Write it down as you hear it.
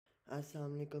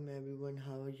Assalamualaikum everyone,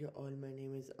 how are you all? My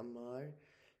name is Amar.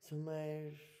 So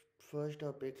my first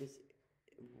topic is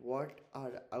what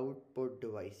are output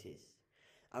devices?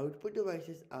 Output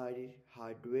devices are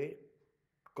hardware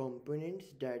components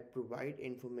that provide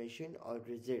information or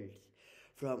results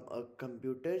from a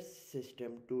computer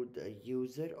system to the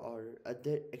user or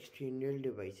other external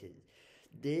devices.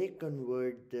 They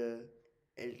convert the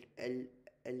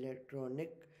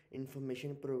electronic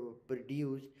information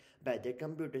produced by the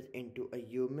computers into a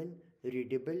human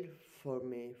readable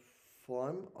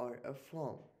form or a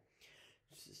form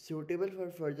suitable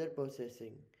for further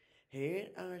processing. Here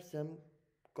are some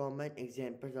common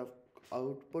examples of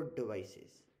output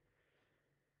devices.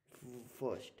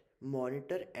 First,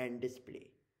 monitor and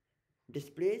display.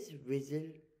 Displays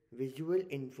visual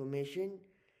information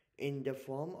in the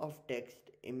form of text,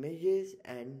 images,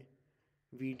 and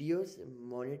videos.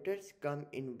 Monitors come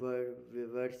in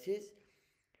various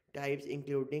types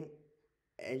including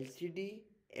LCD,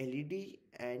 LED,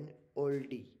 and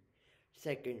OLED.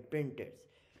 Second, printers.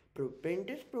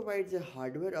 Printers provides the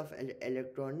hardware of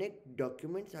electronic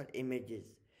documents or images.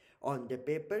 On the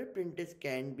paper, printers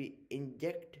can be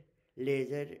inkjet,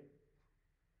 laser,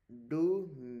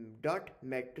 dot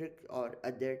matrix or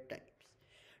other types.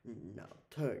 Now,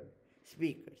 third,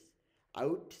 speakers.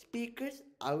 Speakers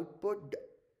output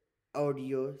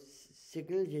audio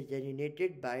signals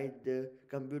generated by the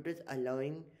computers,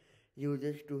 allowing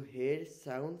users to hear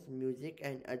sounds, music,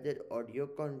 and other audio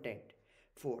content.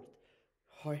 Fourth,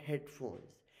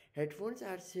 headphones. Headphones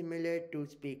are similar to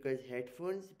speakers.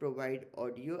 Headphones provide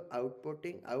audio output,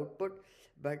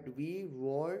 but we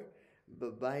were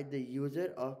by the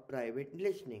user of private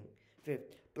listening.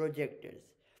 Fifth,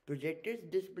 projectors. Projectors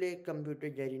display computer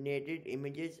generated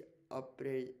images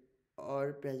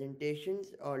or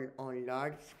presentations on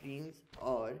large screens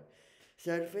or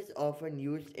surface often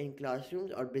used in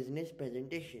classrooms or business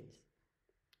presentations.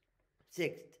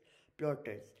 Sixth,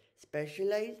 plotters.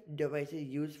 Specialized devices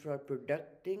used for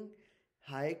producing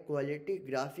high quality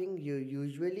graphics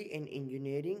usually in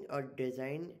engineering or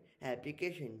design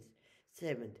applications.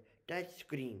 Seventh, touch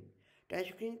screen. Touch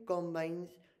screen combines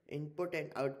input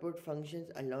and output functions,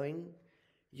 allowing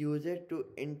user to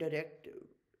interact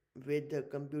with the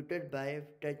computer by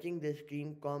touching the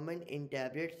screen, common in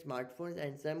tablets, smartphones,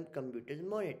 and some computers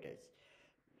monitors.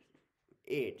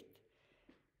 Eighth,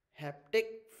 haptic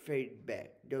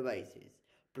feedback devices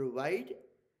provide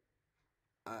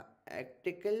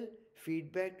haptical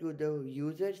feedback to the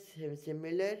user,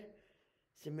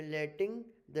 simulating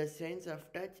the sense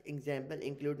of touch. Example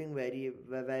including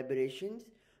vibrations,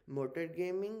 motor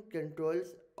gaming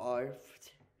controls, or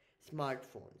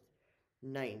smartphones.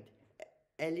 Ninth,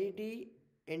 LED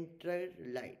inter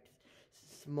lights.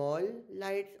 Small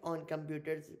lights on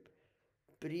computers,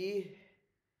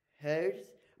 hertz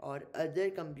or other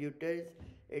computers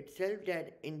itself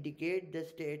that indicate the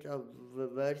states of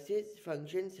various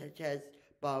functions such as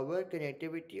power,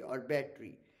 connectivity, or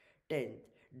battery. 10th,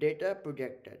 data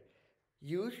projector.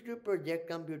 Used to project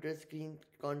computer screen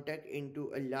content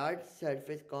into a large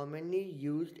surface, commonly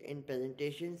used in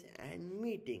presentations and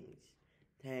meetings.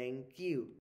 Thank you.